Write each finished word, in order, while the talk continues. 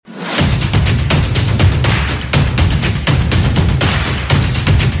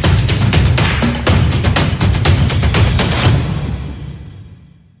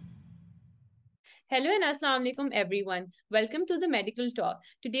Hello and Assalamu alaikum everyone. Welcome to the Medical Talk.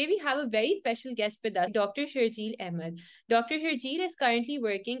 Today we have a very special guest with us, Dr. Sharjeel Ahmad. Dr. Sharjeel is currently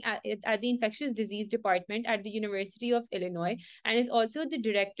working at the Infectious Disease Department at the University of Illinois and is also the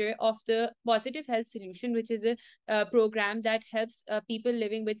director of the Positive Health Solution, which is a program that helps people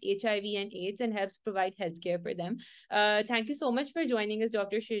living with HIV and AIDS and helps provide healthcare for them. Thank you so much for joining us,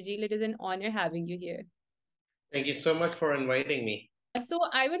 Dr. Sharjeel. It is an honor having you here. Thank you so much for inviting me. So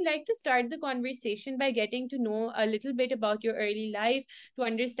I would like to start the conversation by getting to know a little bit about your early life, to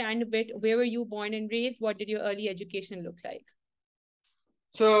understand a bit where were you born and raised, what did your early education look like?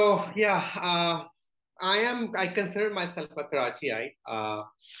 So yeah, I consider myself a Karachiite.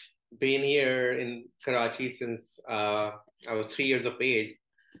 Been here in Karachi since I was 3 years of age.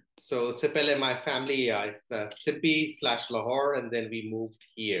 So se pehle my family is Sippi slash Lahore, and then we moved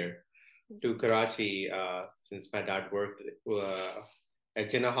here to Karachi since my dad worked at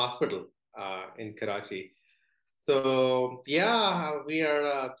Jinnah Hospital in Karachi. So yeah, we are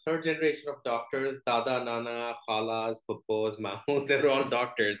a third generation of doctors. Dada, Nana, Khalas, Puppos, Mahmoos, they're all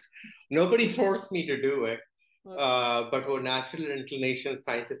doctors. Nobody forced me to do it. But for natural inclination,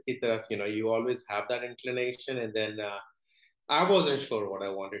 sciences ki taraf, you always have that inclination. And then I wasn't sure what I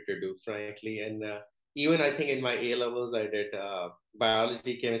wanted to do, frankly. And even I think in my A levels, I did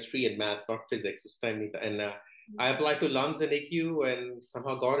biology, chemistry, and maths, not physics. And I applied to LUMS and AQ and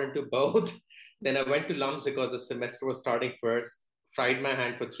somehow got into both. Then I went to LUMS because the semester was starting first. Tried my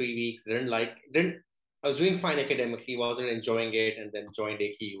hand for 3 weeks. Didn't. I was doing fine academically, wasn't enjoying it, and then joined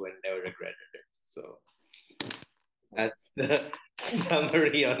AQ and never regretted it. So that's the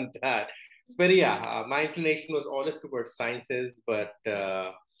summary on that. But yeah, my inclination was always towards sciences, but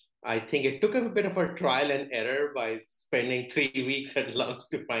I think it took a bit of a trial and error by spending 3 weeks at LUMS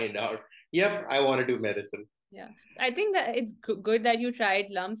to find out, yep, I want to do medicine. Yeah, I think that it's good that you tried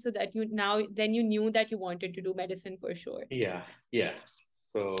LUMS so that then you knew that you wanted to do medicine for sure. Yeah.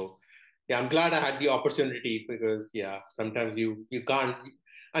 So yeah, I'm glad I had the opportunity because yeah, sometimes you can't.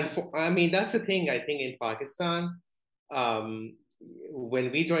 And I mean, that's the thing. I think in Pakistan, um, when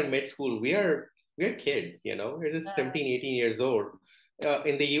we join med school, we're kids. We're just 17, 18 years old.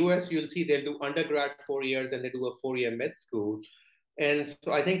 In the US, you'll see they'll do undergrad 4 years and they do a 4 year med school. And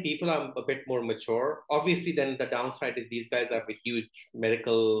so I think people are a bit more mature. Obviously, then the downside is these guys have a huge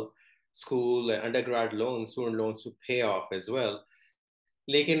medical school and undergrad loans, student loans to pay off as well.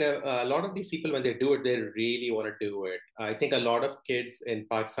 Like a lot of these people, when they do it, they really want to do it. I think a lot of kids in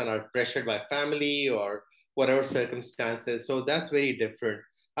Pakistan are pressured by family or whatever circumstances. So that's very different.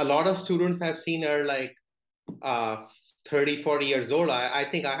 A lot of students I've seen are like uh, 30, 40 years old. I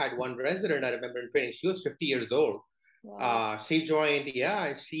think I had one resident I remember in training. She was 50 years old. Wow. She joined,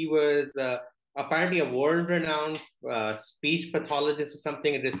 yeah, she was apparently a world-renowned speech pathologist or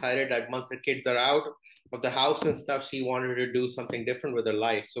something, and decided that once her kids are out of the house and stuff, she wanted to do something different with her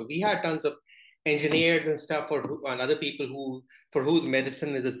life. So we had tons of engineers and stuff and other people for who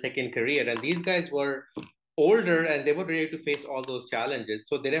medicine is a second career, and these guys were older and they were ready to face all those challenges.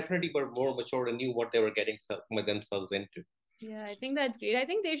 So they definitely were more mature and knew what they were getting themselves into. Yeah, I think that's great. I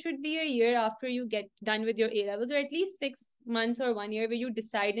think there should be a year after you get done with your A levels, or at least 6 months or 1 year, where you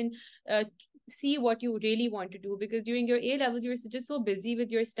decide and see what you really want to do. Because during your A levels, you're just so busy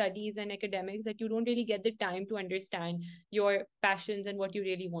with your studies and academics that you don't really get the time to understand your passions and what you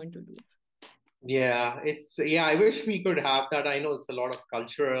really want to do. Yeah, I wish we could have that. I know it's a lot of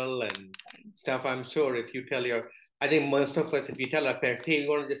cultural and stuff. I'm sure if you tell I think most of us, if you tell our parents, hey, we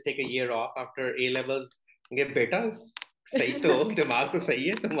want to just take a year off after A levels, get betas, sahi to, dimag to sahi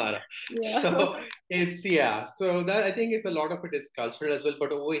hai tumhara. Yeah. So so that I think it's a lot of it is cultural as well.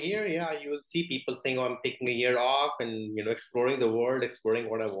 But over here, yeah, you will see people saying, oh, I'm taking a year off and exploring the world, exploring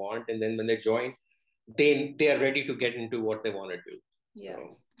what I want, and then when they join, they are ready to get into what they want to do. Yeah.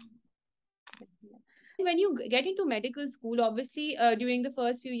 So. When you get into medical school, obviously during the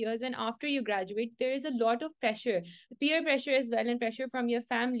first few years and after you graduate, there is a lot of pressure, peer pressure as well, and pressure from your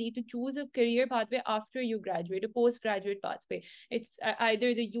family to choose a career pathway after you graduate, a postgraduate pathway. It's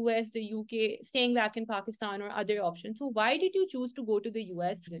either the US, the UK, staying back in Pakistan, or other options. So why did you choose to go to the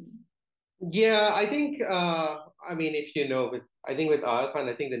US? Yeah, I think, I mean, if I think with Khan,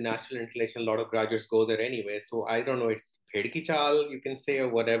 I think the natural inclination, a lot of graduates go there anyway. So I don't know, it's Phedki Chal, you can say, or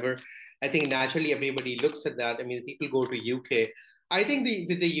whatever. I think naturally everybody looks at that. I mean, people go to UK. I think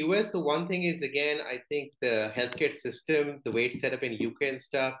with the US, the one thing is, again, I think the healthcare system, the way it's set up in UK and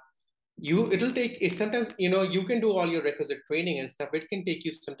stuff, it'll take it sometimes, you can do all your requisite training and stuff. It can take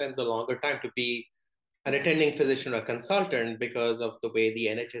you sometimes a longer time to be an attending physician or consultant because of the way the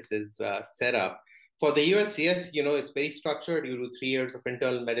NHS is set up. For the US, yes, it's very structured. You do 3 years of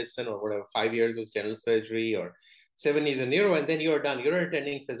internal medicine or whatever, 5 years of general surgery or 7 years of neuro, and then you're done. You're an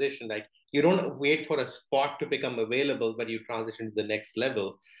attending physician. Like you don't wait for a spot to become available, but you transition to the next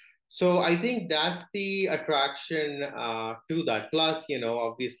level. So I think that's the attraction to that. Plus,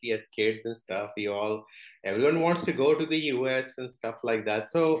 obviously as kids and stuff, everyone wants to go to the US and stuff like that.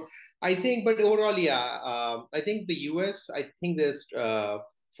 So I think, but overall, yeah, I think the US, I think there's,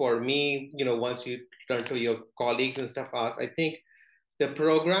 for me, once you turn to your colleagues and stuff, I think the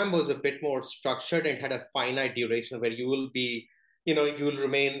program was a bit more structured and had a finite duration where you will be, you will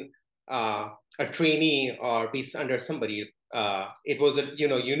remain a trainee or be under somebody. It was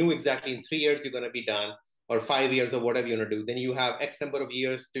you knew exactly in 3 years you're going to be done, or 5 years, or whatever you want to do. Then you have X number of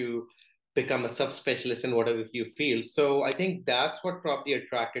years to become a subspecialist in whatever you feel. So I think that's what probably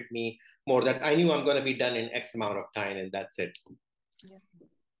attracted me more. That I knew I'm going to be done in X amount of time, and that's it. Yeah.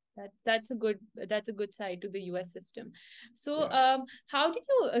 That's a good side to the US system. So Yeah. how did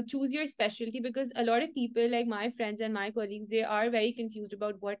you choose your specialty? Because a lot of people, like my friends and my colleagues, they are very confused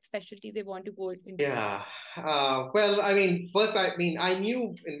about what specialty they want to go into. Yeah. Well, I mean, first, I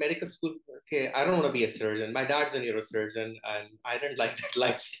knew in medical school, okay, I don't want to be a surgeon. My dad's a neurosurgeon, and I didn't like that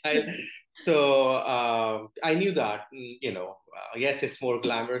lifestyle. So I knew that, yes, it's more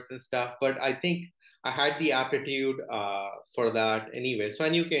glamorous and stuff, but I think I had the aptitude for that anyway. So I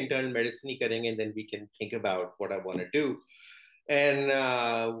knew कि internal medicine ही करेंगे, and then we can think about what I want to do. And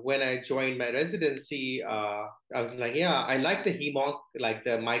when I joined my residency, I was like, yeah, I like the hemonc, like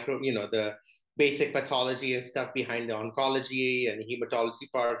the micro, the basic pathology and stuff behind the oncology and hematology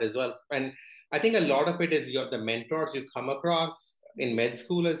part as well. And I think a lot of it is the mentors you come across in med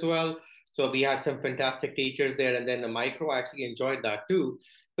school as well. So we had some fantastic teachers there, and then the micro, I actually enjoyed that too.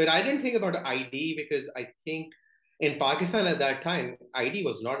 But I didn't think about ID because I think in Pakistan at that time, ID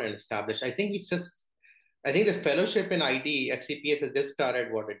was not an established. I think the fellowship in ID, FCPS has just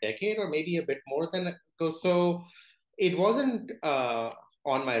started, what, a decade or maybe a bit more than ago. So it wasn't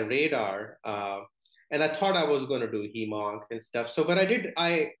on my radar. And I thought I was going to do HEMONC and stuff. So, but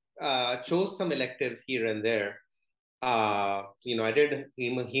I chose some electives here and there. I did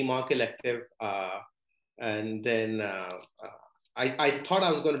HEMONC elective. And then I thought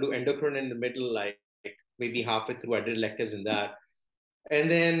I was going to do endocrine in the middle, like maybe halfway through. I did electives in that. And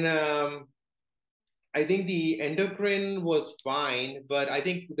then I think the endocrine was fine, but I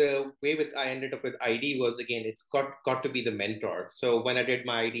think the way I ended up with ID was, again, it's got to be the mentor. So when I did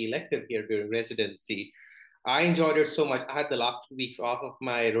my ID elective here during residency, I enjoyed it so much. I had the last 2 weeks off of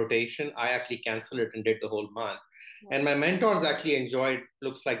my rotation. I actually canceled it and did the whole month. And my mentors actually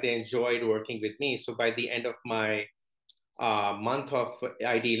looks like they enjoyed working with me. So by the end of my month of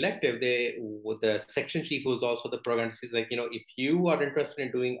ID elective, the section chief, who's also the program, she's like, if you are interested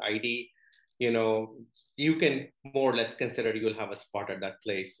in doing ID, you can more or less consider you'll have a spot at that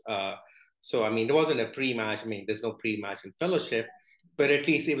place. So, I mean, there wasn't a pre-match. I mean, there's no pre-match in fellowship, but at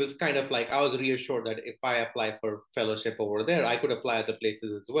least it was kind of like I was reassured that if I apply for fellowship over there, I could apply at the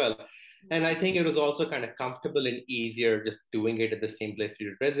places as well. And I think it was also kind of comfortable and easier just doing it at the same place we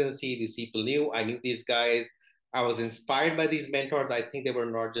did residency. These people I knew these guys. I was inspired by these mentors. I think they were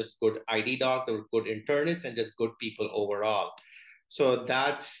not just good ID docs, they were good internists and just good people overall. So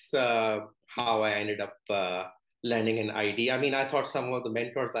that's how I ended up landing an ID. I mean, I thought some of the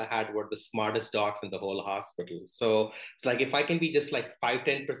mentors I had were the smartest docs in the whole hospital. So it's like if I can be just like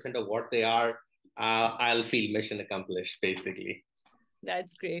 5-10% of what they are, I'll feel mission accomplished, basically.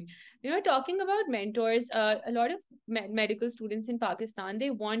 That's great. Talking about mentors, a lot of medical students in Pakistan, they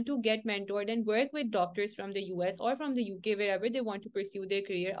want to get mentored and work with doctors from the US or from the UK, wherever they want to pursue their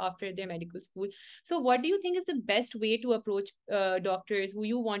career after their medical school. So, what do you think is the best way to approach doctors who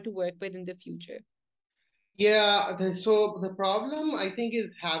you want to work with in the future? Yeah, so the problem I think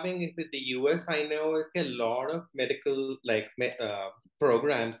is having it with the US. I know is a lot of medical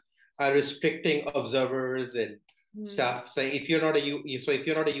programs are restricting observers and stuff. So if you're not if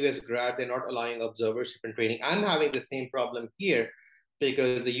you're not a US grad, they're not allowing observership and training. I'm having the same problem here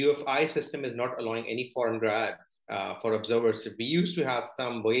because the UFI system is not allowing any foreign grads for observership. We used to have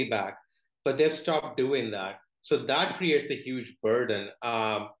some way back, but they've stopped doing that. So that creates a huge burden.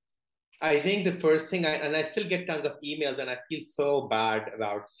 I think the first thing I still get tons of emails and I feel so bad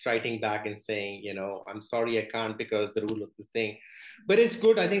about writing back and saying, I'm sorry I can't because the rule of the thing. But it's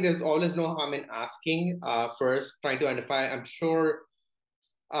good. I think there's always no harm in asking first, trying to identify. I'm sure,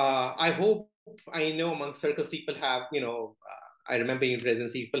 I hope, I know among circles people have, I remember in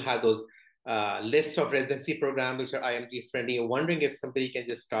residency, people had those lists of residency programs which are IMG friendly. You're wondering if somebody can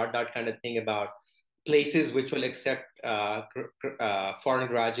just start that kind of thing about places which will accept foreign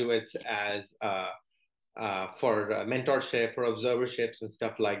graduates as for mentorship, for observerships, and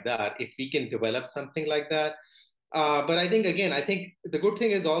stuff like that. If we can develop something like that. But I think, again, I think the good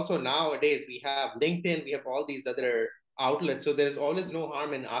thing is also nowadays we have LinkedIn, we have all these other outlets. So there's always no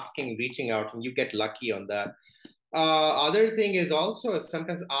harm in asking, reaching out, and you get lucky on that. Other thing is also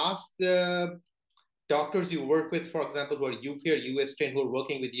sometimes ask the doctors you work with, for example, who are UK or US trained, who are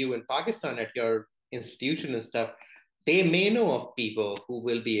working with you in Pakistan at your institution and stuff, they may know of people who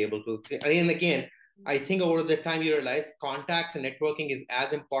will be able to. And again, I think over the time you realize contacts and networking is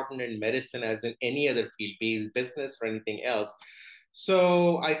as important in medicine as in any other field, be it business or anything else.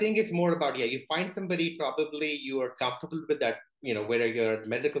 So I think it's more about, yeah, you find somebody probably you are comfortable with that, whether you're at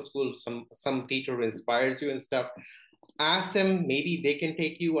medical school, some teacher who inspires you and stuff. Ask them, maybe they can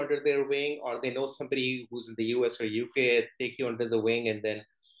take you under their wing, or they know somebody who's in the US or UK, take you under the wing, and then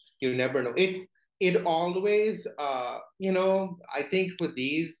you never know. It always, I think with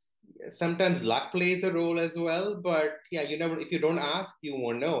these, sometimes luck plays a role as well. But yeah, you never, if you don't ask, you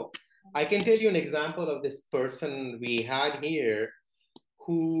won't know. I can tell you an example of this person we had here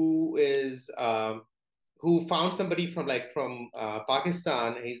who is who found somebody from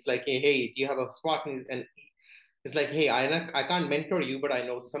Pakistan. He's like, hey, do you have a spot? And it's like, hey, I can't mentor you, but I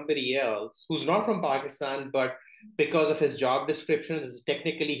know somebody else who's not from Pakistan, but because of his job description,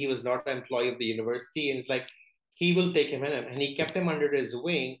 technically he was not an employee of the university. And it's like, he will take him in. And he kept him under his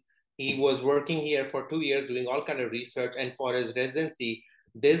wing. He was working here for 2 years, doing all kind of research. And for his residency,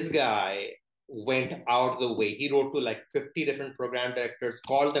 this guy went out the way. He wrote to like 50 different program directors,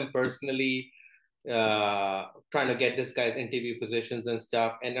 called them personally, trying to get this guy's interview positions and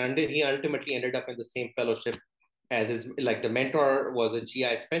stuff. And he ultimately ended up in the same fellowship as his, like, the mentor was a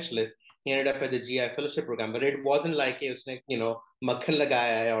GI specialist. He ended up at the GI fellowship program, but it wasn't like it was like, makhan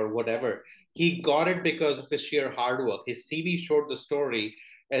lagaya or whatever. He got it because of his sheer hard work. His CV showed the story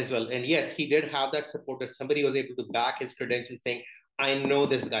as well. And yes, he did have that support that somebody was able to back his credentials saying, I know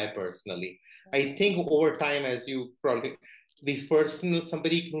this guy personally. I think over time, as you probably, these personal,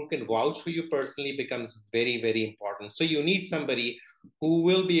 somebody who can vouch for you personally becomes very, very important. So you need somebody who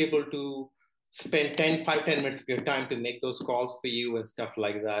will be able to spend 10 minutes of your time to make those calls for you and stuff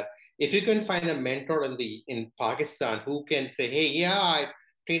like that. If you can find a mentor in Pakistan who can say, hey, yeah, I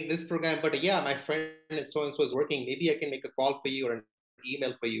trained this program, but yeah, my friend so and so is working, maybe I can make a call for you or an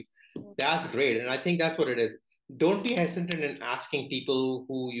email for you. That's great. And I think that's what it is. Don't be hesitant in asking people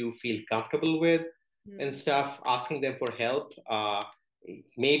who you feel comfortable with and stuff, asking them for help.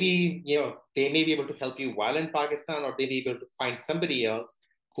 Maybe, they may be able to help you while in Pakistan, or they may be able to find somebody else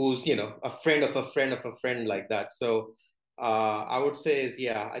who's, a friend of a friend of a friend, like that. So I would say is,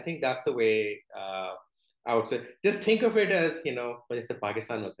 yeah, I think that's the way. I would say, just think of it as, जैसे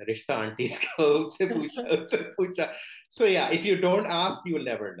पाकिस्तान होता है, रिश्ता aunties का, उससे पूछा, उससे पूछा. So yeah, if you don't ask, you will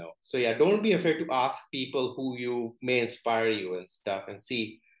never know. So yeah, don't be afraid to ask people who you may inspire you and stuff, and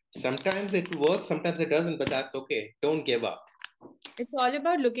see. Sometimes it works, sometimes it doesn't, but that's okay. Don't give up. It's all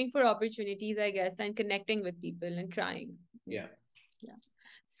about looking for opportunities, I guess, and connecting with people and trying. Yeah. Yeah.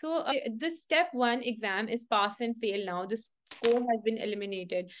 So the step one exam is pass and fail now. The score has been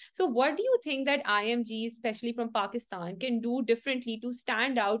eliminated. So what do you think that IMGs, especially from Pakistan, can do differently to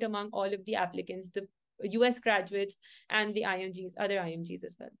stand out among all of the applicants, the US graduates and the IMGs, other IMGs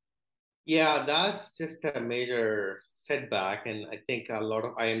as well? Yeah, that's just a major setback, and I think a lot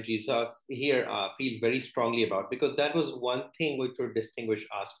of IMGs here feel very strongly about, because that was one thing which would distinguish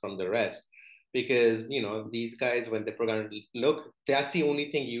us from the rest. Because these guys, when the program look, that's the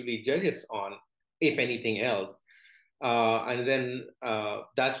only thing you really judges on, if anything else. And then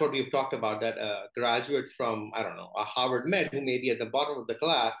that's what we've talked about, that graduate from, I don't know, a Harvard Med who may be at the bottom of the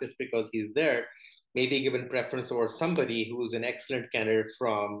class just because he's there, may be given preference over somebody who's an excellent candidate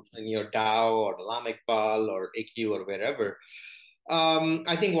from Dow or Lam Iqbal or AQ or wherever.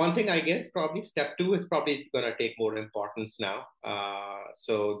 I think one thing, I guess, probably step two is probably going to take more importance now.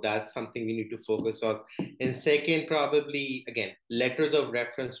 So that's something we need to focus on. And second, probably, again, letters of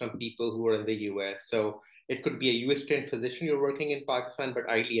reference from people who are in the US. So it could be a US trained physician you're working in Pakistan, but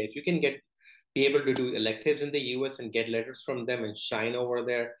ideally, if you can be able to do electives in the US and get letters from them and shine over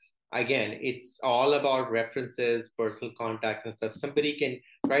there. Again, it's all about references, personal contacts, and stuff. Somebody can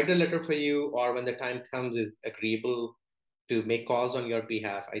write the letter for you, or when the time comes, is agreeable to make calls on your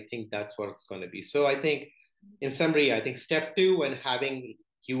behalf. I think that's what it's going to be. So I think, in summary, I think step two, when having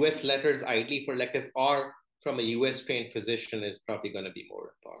US letters ideally for electives or from a US trained physician, is probably going to be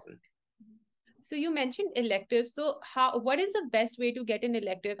more important. So you mentioned electives. So what is the best way to get an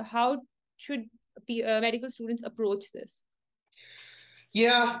elective? How should medical students approach this?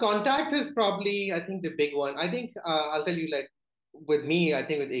 Yeah, contacts is probably, I think, the big one. I think I'll tell you, like, with me, I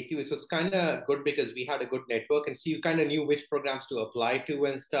think with AQ, it was kind of good because we had a good network, and so you kind of knew which programs to apply to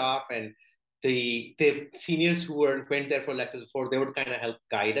and stuff. And the seniors who went there for lectures before, they would kind of help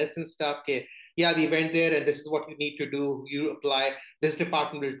guide us and stuff. Okay, yeah, we went there, and this is what you need to do. You apply. This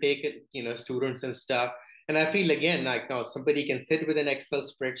department will take it, students and stuff. And I feel again like now somebody can sit with an Excel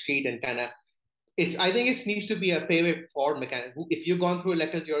spreadsheet and kind of I think it needs to be a pay forward mechanism. If you've gone through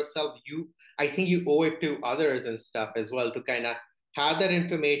lectures yourself, I think you owe it to others and stuff as well to kind of have that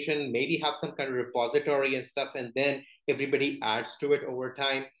information, maybe have some kind of repository and stuff, and then everybody adds to it over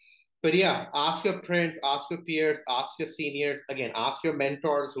time. But yeah, ask your friends, ask your peers, ask your seniors, again, ask your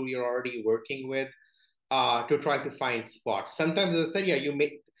mentors who you're already working with, to try to find spots. Sometimes, as I said, yeah,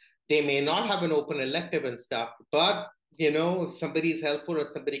 they may not have an open elective and stuff, but if somebody is helpful or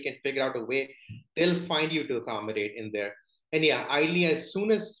somebody can figure out a way, they'll find you to accommodate in there. And yeah, ideally, as soon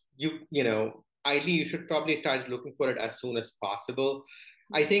as ideally you should probably try looking for it as soon as possible.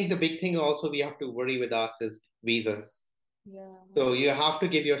 I think the big thing also we have to worry with us is visas. Yeah. So you have to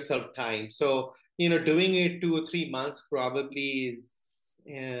give yourself time. So, doing it 2 or 3 months probably is,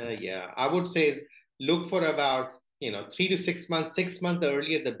 yeah, I would say is look for about, 3 to 6 months. 6 months, the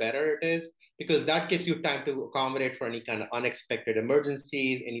earlier, the better it is, because that gives you time to accommodate for any kind of unexpected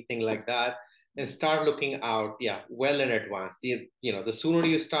emergencies, anything like that, and start looking out, yeah, well in advance. The sooner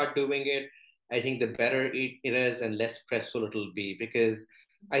you start doing it, I think the better it is and less stressful it'll be, because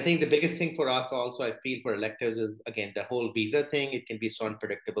I think the biggest thing for us also, I feel for electives is again the whole visa thing. It can be so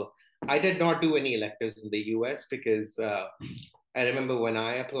unpredictable. I did not do any electives in the US because I remember when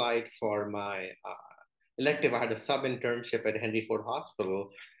I applied for my elective, I had a sub internship at Henry Ford Hospital,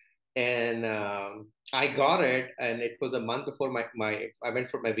 and I got it, and it was a month before my I went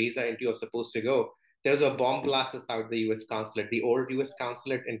for my visa interview. I was supposed to go. There was a bomb blast outside the U.S. consulate, the old U.S.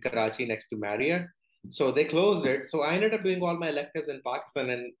 consulate in Karachi next to Marriott. So they closed it. So I ended up doing all my electives in Pakistan,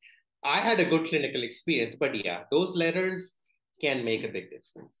 and I had a good clinical experience. But yeah, those letters can make a big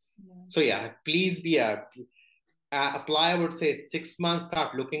difference. Yeah. So yeah, please be apply. I would say 6 months.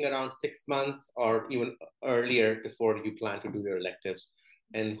 Start looking around 6 months or even earlier before you plan to do your electives,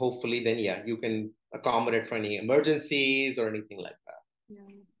 and hopefully then yeah you can accommodate for any emergencies or anything like that.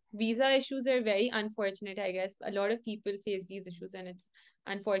 Yeah. Visa issues are very unfortunate, I guess. A lot of people face these issues, and it's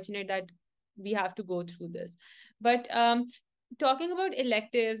unfortunate that we have to go through this. But talking about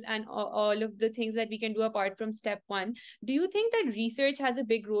electives and all of the things that we can do apart from step one, do you think that research has a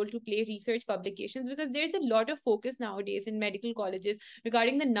big role to play, research publications? Because there's a lot of focus nowadays in medical colleges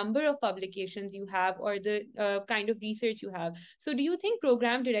regarding the number of publications you have or the kind of research you have. So do you think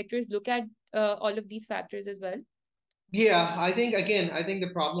program directors look at all of these factors as well? Yeah, I think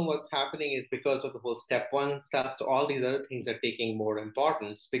the problem was happening is because of the whole step one stuff. So all these other things are taking more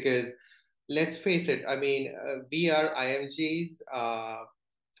importance because let's face it, I mean, we are IMGs,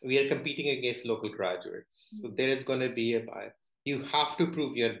 we are competing against local graduates. So there is going to be you have to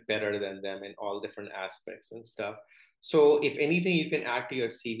prove you're better than them in all different aspects and stuff. So if anything, you can add to your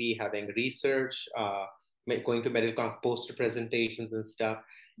CV, having research, going to medical poster presentations and stuff,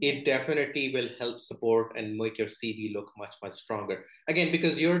 it definitely will help support and make your CV look much, much stronger. Again,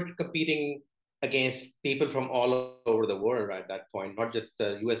 because you're competing against people from all over the world at that point, not just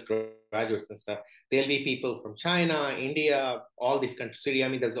the US graduates and stuff. There'll be people from China, India, all these countries, Syria. I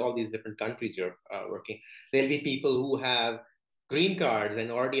mean, there's all these different countries you're working. There'll be people who have green cards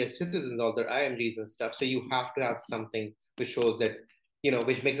and already are citizens, all their IMGs and stuff. So you have to have something which shows that,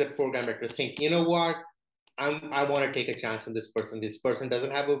 which makes a program director think, you know what, I want to take a chance on this person. This person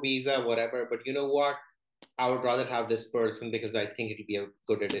doesn't have a visa, whatever, but you know what? I would rather have this person because I think it would be a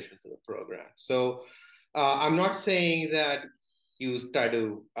good addition to the program. So I'm not saying that you try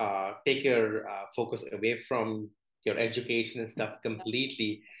to take your focus away from your education and stuff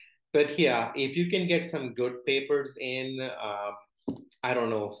completely. But yeah, if you can get some good papers in, I don't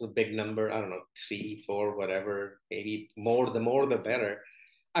know, it's a big number, I don't know, 3, 4, whatever, maybe more, the more the better.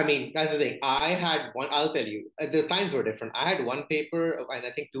 I mean, that's the thing. I had one, I'll tell you, the times were different. I had one paper and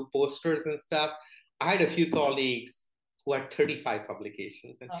I think 2 posters and stuff. I had a few colleagues who had 35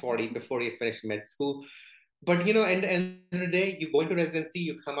 publications and 40 before you finished med school. But end of the day, you go into residency,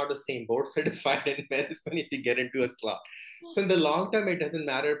 you come out the same board certified in medicine if you get into a slot. So in the long term, it doesn't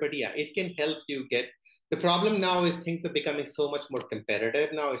matter. But yeah, it can help you get. The problem now is things are becoming so much more competitive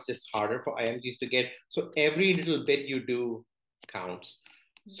now. It's just harder for IMGs to get. So every little bit you do counts.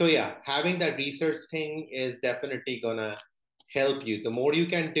 So yeah, having that research thing is definitely gonna help you. The more you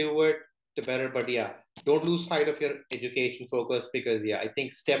can do it, the better. But yeah, don't lose sight of your education focus because yeah, I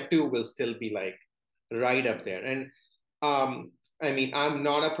think step two will still be like right up there. And I mean, I'm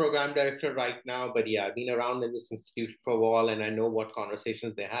not a program director right now, but yeah, I've been around in this institution for a while and I know what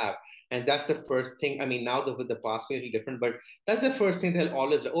conversations they have. And that's the first thing. I mean, now with the past will be different, but that's the first thing they'll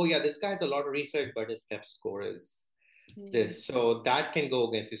always, oh yeah, this guy has a lot of research, but his step score is this. So that can go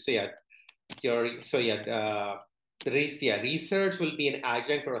against you. So yeah, research will be an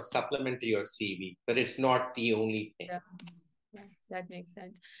adjunct or a supplement to your CV, but it's not the only thing. Yeah, yeah, that makes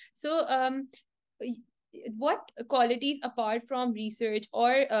sense. So, what qualities apart from research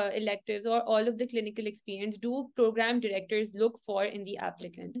or electives or all of the clinical experience do program directors look for in the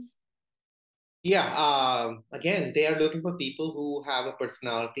applicants? Yeah, again, they are looking for people who have a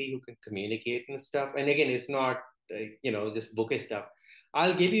personality, who can communicate and stuff. And again, it's not, just bookish stuff.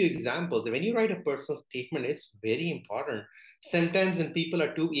 I'll give you examples. When you write a personal statement, it's very important. Sometimes when people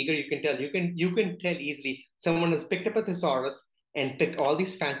are too eager, you can tell. You can tell easily someone has picked up a thesaurus and picked all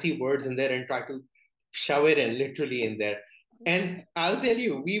these fancy words in there and try to shove it in literally in there. And I'll tell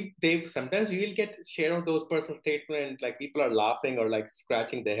you, they sometimes we will get share of those personal statements, like people are laughing or like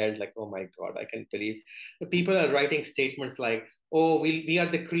scratching their head, like, oh my God, I can't believe the people are writing statements like, oh, we are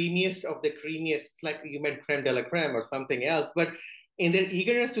the creamiest of the creamiest. It's like you meant creme de la creme or something else. But in their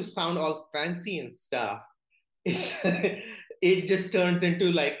eagerness to sound all fancy and stuff, it's it just turns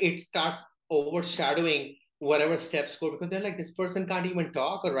into like it starts overshadowing whatever step score because they're like this person can't even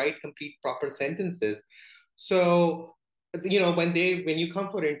talk or write complete proper sentences. So when you come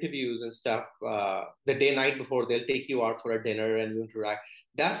for interviews and stuff, the day night before they'll take you out for a dinner and you interact.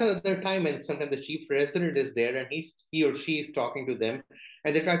 That's another time, and sometimes the chief resident is there and he or she is talking to them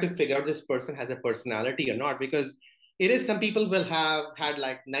and they try to figure out this person has a personality or not, because it is some people will have had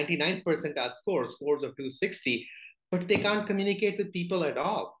like 99th percentile scores of 260, but they can't communicate with people at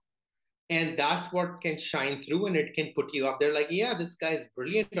all. And that's what can shine through and it can put you up there like, yeah, this guy is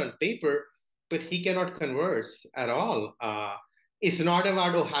brilliant on paper, but he cannot converse at all. It's not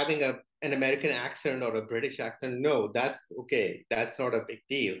about having an American accent or a British accent. No, that's okay. That's not a big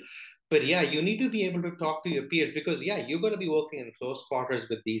deal. But yeah, you need to be able to talk to your peers because yeah, you're going to be working in close quarters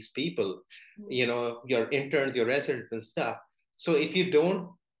with these people, your interns, your residents and stuff. So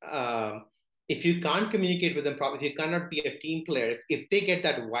um, if you can't communicate with them properly, if you cannot be a team player, if they get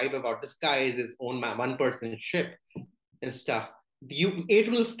that vibe about this guy is his own man, one person ship and stuff,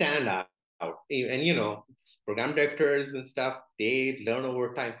 it will stand out. And program directors and stuff, they learn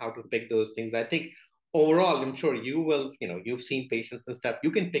over time how to pick those things. I think overall, I'm sure you will, you've seen patients and stuff, you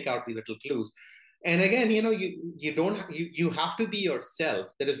can pick out these little clues. And again, you don't you have to be yourself.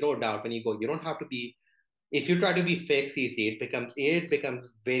 There is no doubt when you go, you don't have to be. If you try to be fake CC, it becomes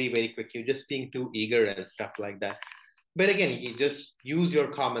very, very quick. You're just being too eager and stuff like that. But again, you just use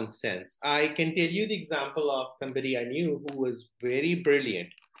your common sense. I can tell you the example of somebody I knew who was very brilliant,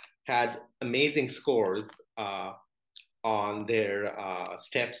 had amazing scores on their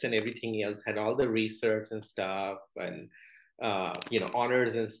steps and everything else, had all the research and stuff, and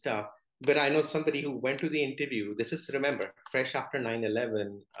honors and stuff. But I know somebody who went to the interview. This is, remember, fresh after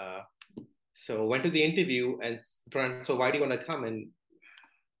 9/11. So went to the interview and so why do you want to come? And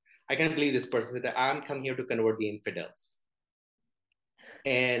I can't believe this person said, I'm come here to convert the infidels.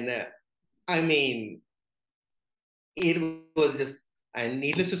 And I mean, it was just, and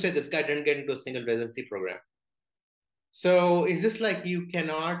needless to say, this guy didn't get into a single residency program. So it's just like you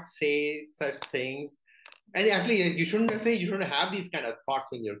cannot say such things. And actually, you shouldn't have these kind of thoughts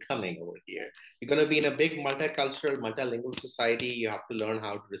when you're coming over here. You're going to be in a big multicultural, multilingual society. You have to learn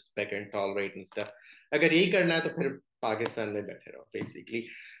how to respect and tolerate and stuff. अगर यही करना है तो फिर पाकिस्तान में बैठे रहो, basically.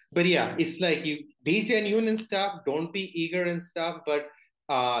 But yeah, it's like you be genuine and stuff. Don't be eager and stuff. But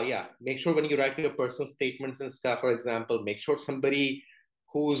yeah, make sure when you write your personal statements and stuff, for example, make sure somebody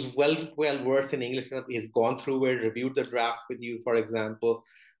who's well versed in English has gone through it, reviewed the draft with you, for example.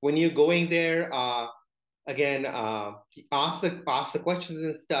 When you're going there, again, ask the questions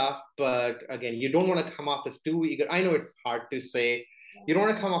and stuff, but again, you don't want to come off as too eager. I know it's hard to say. You don't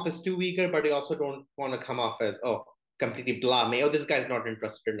want to come off as too eager, but you also don't want to come off as completely blah. Oh, this guy's not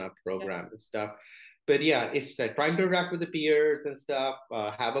interested in our program and stuff. But yeah, it's trying to interact with the peers and stuff.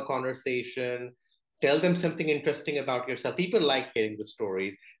 Have a conversation. Tell them something interesting about yourself. People like hearing the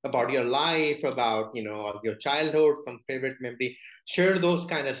stories about your life, about your childhood, some favorite memory. Share those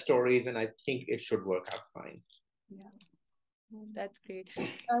kind of stories, and I think it should work out fine. Yeah. That's great.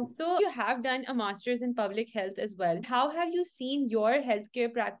 So you have done a master's in public health as well. How have you seen your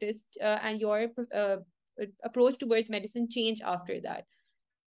healthcare practice and your approach towards medicine change after that?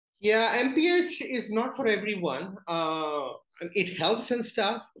 Yeah, MPH is not for everyone. It helps and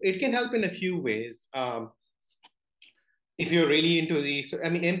stuff. It can help in a few ways. if you're really into the, so, I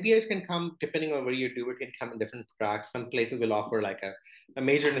mean, MPH can come depending on where you do it, can come in different tracks. Some places will offer like a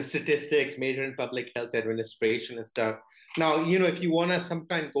major in statistics, major in public health administration and stuff. Now, if you want to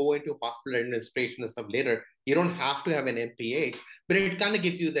sometime go into hospital administration and stuff later, you don't have to have an MPH, but it kind of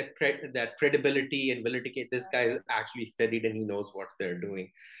gives you that credibility and validity. This guy is actually studied and he knows what they're doing.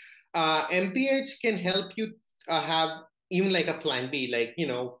 MPH can help you have even like a plan B, like,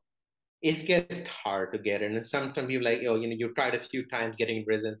 it gets hard to get in. And sometimes you're like, you tried a few times getting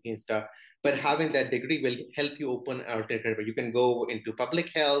residency and stuff, but having that degree will help you open alternative. You can go into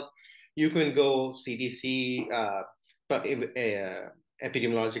public health, you can go CDC,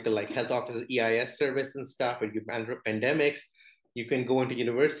 epidemiological, like health officers, EIS service and stuff, or you manage pandemics. You can go into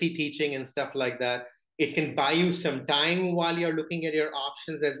university teaching and stuff like that. It can buy you some time while you're looking at your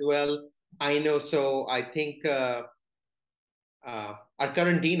options as well. I know. So I think our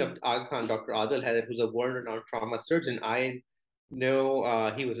current dean of Aga Khan, Dr. Adil Haider, who's a world-renowned trauma surgeon, I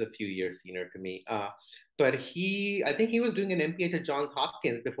know he was a few years senior to me. But I think he was doing an MPH at Johns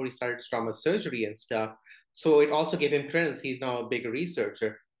Hopkins before he started trauma surgery and stuff. So it also gave him credence. He's now a big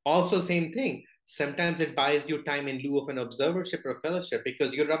researcher. Also, same thing. Sometimes it buys you time in lieu of an observership or fellowship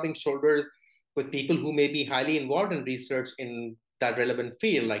because you're rubbing shoulders with people who may be highly involved in research in that relevant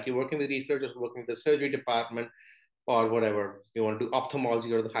field. Like you're working with researchers, working with the surgery department, or whatever you want to do,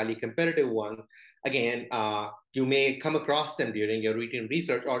 ophthalmology or the highly competitive ones. Again, you may come across them during your routine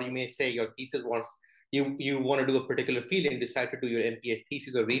research, or you may say your thesis wants you want to do a particular field and decide to do your MPH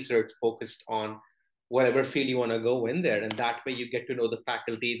thesis or research focused on whatever field you want to go in there, and that way you get to know the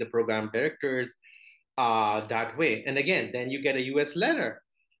faculty, the program directors, that way. And again, then you get a US letter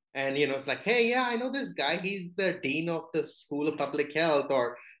and it's like, hey, yeah, I know this guy, he's the dean of the School of Public Health,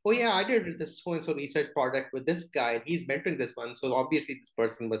 or oh yeah, I did this so and so research project with this guy, he's mentoring this one, so obviously this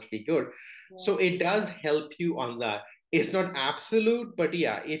person must be good. So it does help you on that. It's not absolute, but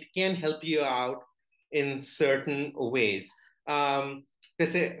yeah, it can help you out in certain ways.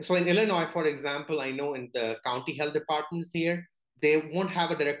 So in Illinois, for example, I know in the county health departments here, they won't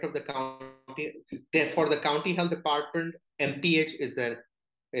have a director of the county. For the county health department, MPH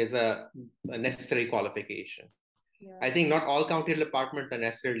is a necessary qualification. Yeah. I think not all county departments are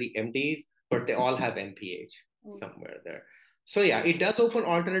necessarily MDs, but they all have MPH somewhere there. So yeah, it does open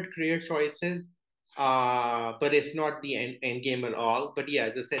alternate career choices, but it's not the end game at all. But yeah,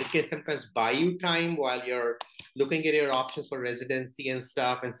 as I said, it can sometimes buy you time while you're looking at your options for residency and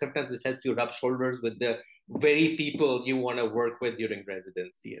stuff, and sometimes it helps you rub shoulders with the very people you want to work with during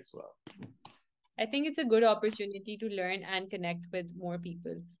residency as well. I think it's a good opportunity to learn and connect with more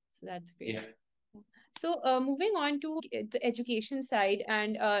people. So that's great. Yeah. So, moving on to the education side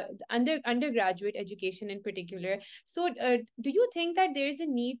and undergraduate education in particular. So, do you think that there is a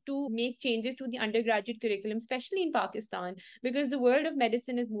need to make changes to the undergraduate curriculum, especially in Pakistan, because the world of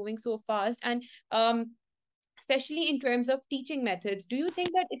medicine is moving so fast, and especially in terms of teaching methods, do you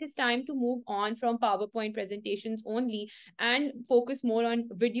think that it is time to move on from PowerPoint presentations only and focus more on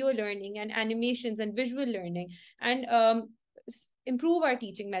video learning and animations and visual learning and improve our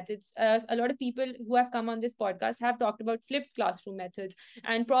teaching methods? A lot of people who have come on this podcast have talked about flipped classroom methods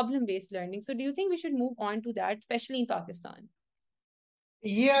and problem based learning. So, do you think we should move on to that, especially in Pakistan?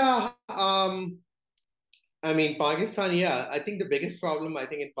 Yeah. I mean, Pakistan, yeah. I think the biggest problem, I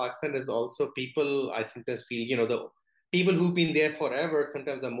think, in Pakistan is also people, I sometimes feel, the people who've been there forever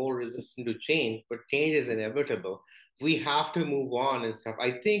sometimes are more resistant to change, but change is inevitable. We have to move on and stuff.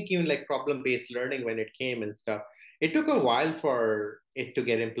 I think even like problem-based learning when it came and stuff, it took a while for it to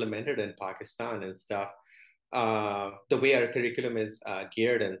get implemented in Pakistan and stuff. The way our curriculum is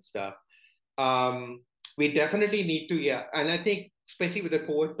geared and stuff. We definitely need to, yeah. And I think especially with the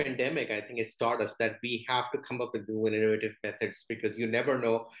COVID pandemic, I think it's taught us that we have to come up with new and innovative methods because you never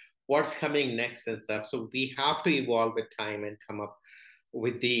know what's coming next and stuff. So we have to evolve with time and come up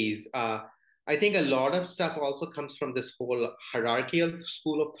with these. I think a lot of stuff also comes from this whole hierarchical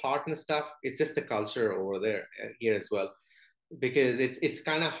school of thought and stuff. It's just the culture over there here as well. Because it's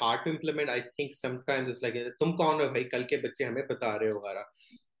kind of hard to implement. I think sometimes it's like, "Tum kaun ho bhai, kal ke bacche hame bata rahe ho,"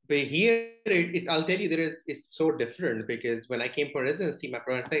 but here I'll tell you, it's so different because when I came for residency, my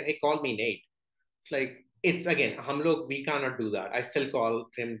parents like, hey, call me Nate. It's like, it's again, we cannot do that. I still call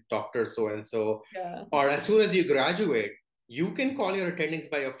him Dr. So and so. Yeah. Or as soon as you graduate, you can call your attendings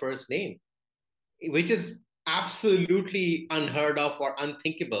by your first name, which is absolutely unheard of or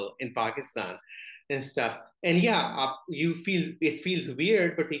unthinkable in Pakistan and stuff. And yeah, it feels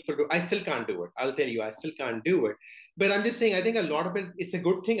weird, but people do. I still can't do it. I'll tell you, I still can't do it. But I'm just saying, I think a lot of it's a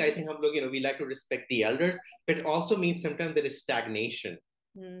good thing. I think we like to respect the elders, but it also means sometimes there is stagnation.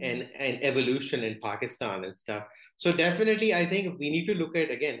 Mm-hmm. and evolution in Pakistan and stuff. So definitely, I think we need to look at,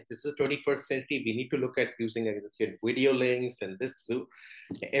 again, this is 21st century. We need to look at using video links and this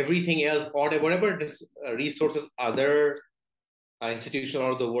everything else, or whatever resources other institutions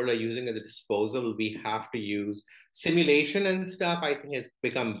all over the world are using at the disposal. We have to use simulation and stuff. I think has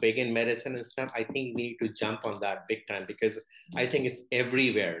become big in medicine and stuff. I think we need to jump on that big time because I think it's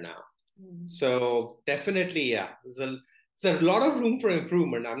everywhere now. Mm-hmm. So definitely, yeah, there's a lot of room for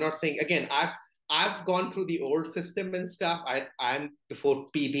improvement. I'm not saying, again, I've gone through the old system and stuff. I'm before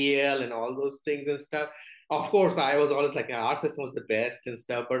PBL and all those things and stuff. Of course, I was always like, our system was the best and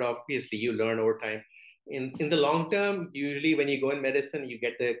stuff, but obviously you learn over time. In the long term, usually when you go in medicine, you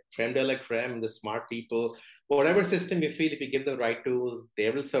get the creme de la creme, the smart people. Whatever system you feel, if you give them the right tools, they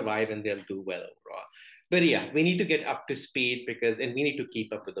will survive and they'll do well overall. But yeah, we need to get up to speed and we need to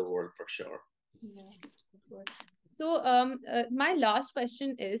keep up with the world for sure. Yeah, of course. So, my last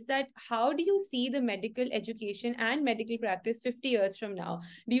question is that how do you see the medical education and medical practice 50 years from now?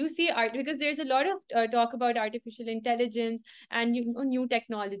 Do you see art, because there's a lot of talk about artificial intelligence and new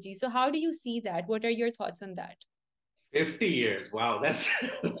technology. So, how do you see that? What are your thoughts on that? 50 years. Wow, that's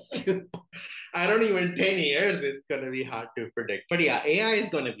I don't even 10 years it's going to be hard to predict. But yeah, AI is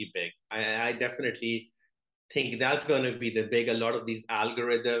going to be big. I definitely think that's going to be the big, a lot of these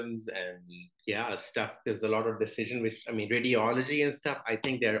algorithms and yeah, stuff. There's a lot of decision, which I mean, radiology and stuff. I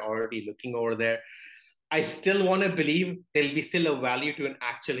think they're already looking over there. I still want to believe there'll be still a value to an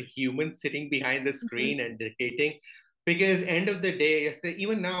actual human sitting behind the screen and dictating. Because end of the day,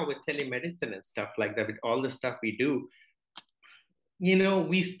 even now with telemedicine and stuff like that, with all the stuff we do,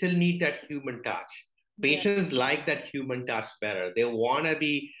 we still need that human touch. Yeah. Patients like that human touch better. They want to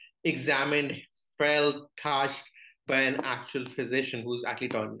be examined, felt, touched by an actual physician who's actually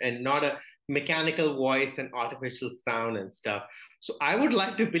talking and not a mechanical voice and artificial sound and stuff. So I would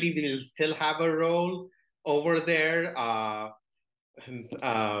like to believe they will still have a role over there. I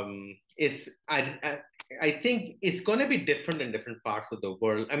think it's going to be different in different parts of the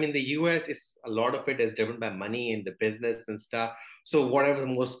world. I mean, the US is a lot of it is driven by money and the business and stuff. So whatever the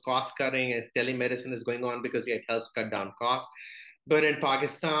most cost cutting and telemedicine is going on because it helps cut down costs. But in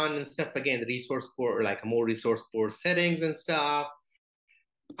Pakistan and stuff, again, resource poor, like more resource poor settings and stuff,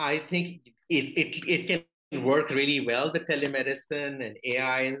 I think it can work really well, the telemedicine and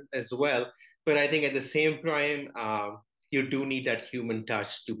AI as well. But I think at the same time, you do need that human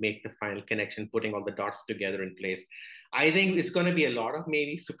touch to make the final connection, putting all the dots together in place. I think it's going to be a lot of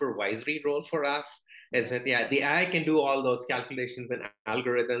maybe supervisory role for us. As that, yeah, the AI can do all those calculations and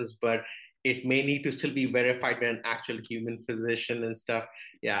algorithms, but it may need to still be verified by an actual human physician and stuff.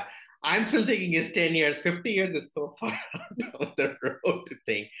 Yeah, I'm still thinking it's 10 years. 50 years is so far down the road to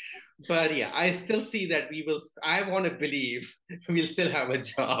think. But yeah, I still see that I want to believe we'll still have a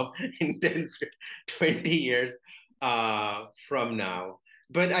job in 10, 20 years from now.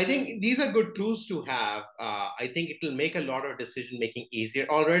 But I think these are good tools to have. I think it will make a lot of decision making easier.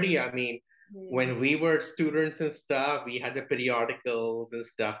 Already, I mean, Mhm. when we were students and stuff, we had the periodicals and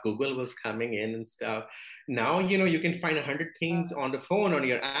stuff. Google was coming in and stuff. Now, you can find 100 things on the phone, on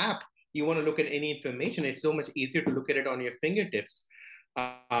your app. You want to look at any information, it's so much easier to look at it on your fingertips.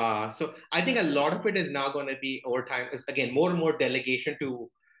 So I think a lot of it is now going to be over time is again more and more delegation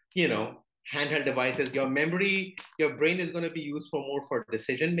to, you know, handheld devices. Your memory, your brain is going to be used for more for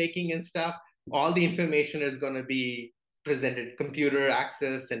decision making and stuff. All the information is going to be presented, computer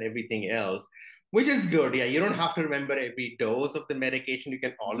access and everything else, which is good. Yeah, you don't have to remember every dose of the medication. You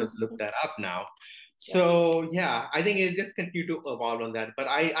can always look that up now. Yeah. So yeah, I think it just continue to evolve on that. But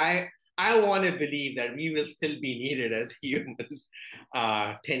I want to believe that we will still be needed as humans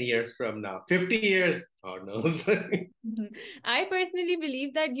 10 years from now. 50 years, God knows. Mhm. I personally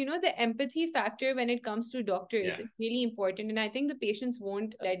believe that, the empathy factor when it comes to doctors Yeah. is really important. And I think the patients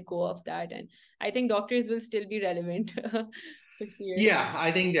won't let go of that. And I think doctors will still be relevant 50 years. Yeah,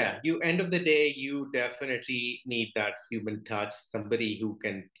 I think that end of the day, you definitely need that human touch, somebody who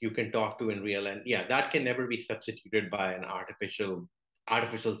you can talk to in real, and yeah, that can never be substituted by an artificial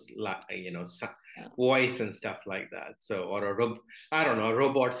Yeah. voice and stuff like that. So or I don't know, a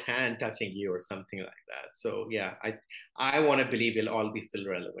robot's hand touching you or something like that. So yeah, I want to believe we'll all be still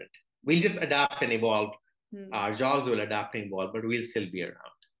relevant. We'll just adapt and evolve. Hmm. Our jobs will adapt and evolve, but we'll still be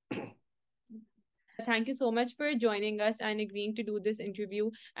around. Thank you so much for joining us and agreeing to do this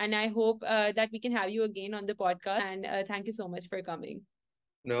interview. And I hope that we can have you again on the podcast. And thank you so much for coming.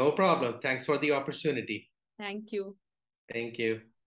 No problem. Thanks for the opportunity. Thank you. Thank you.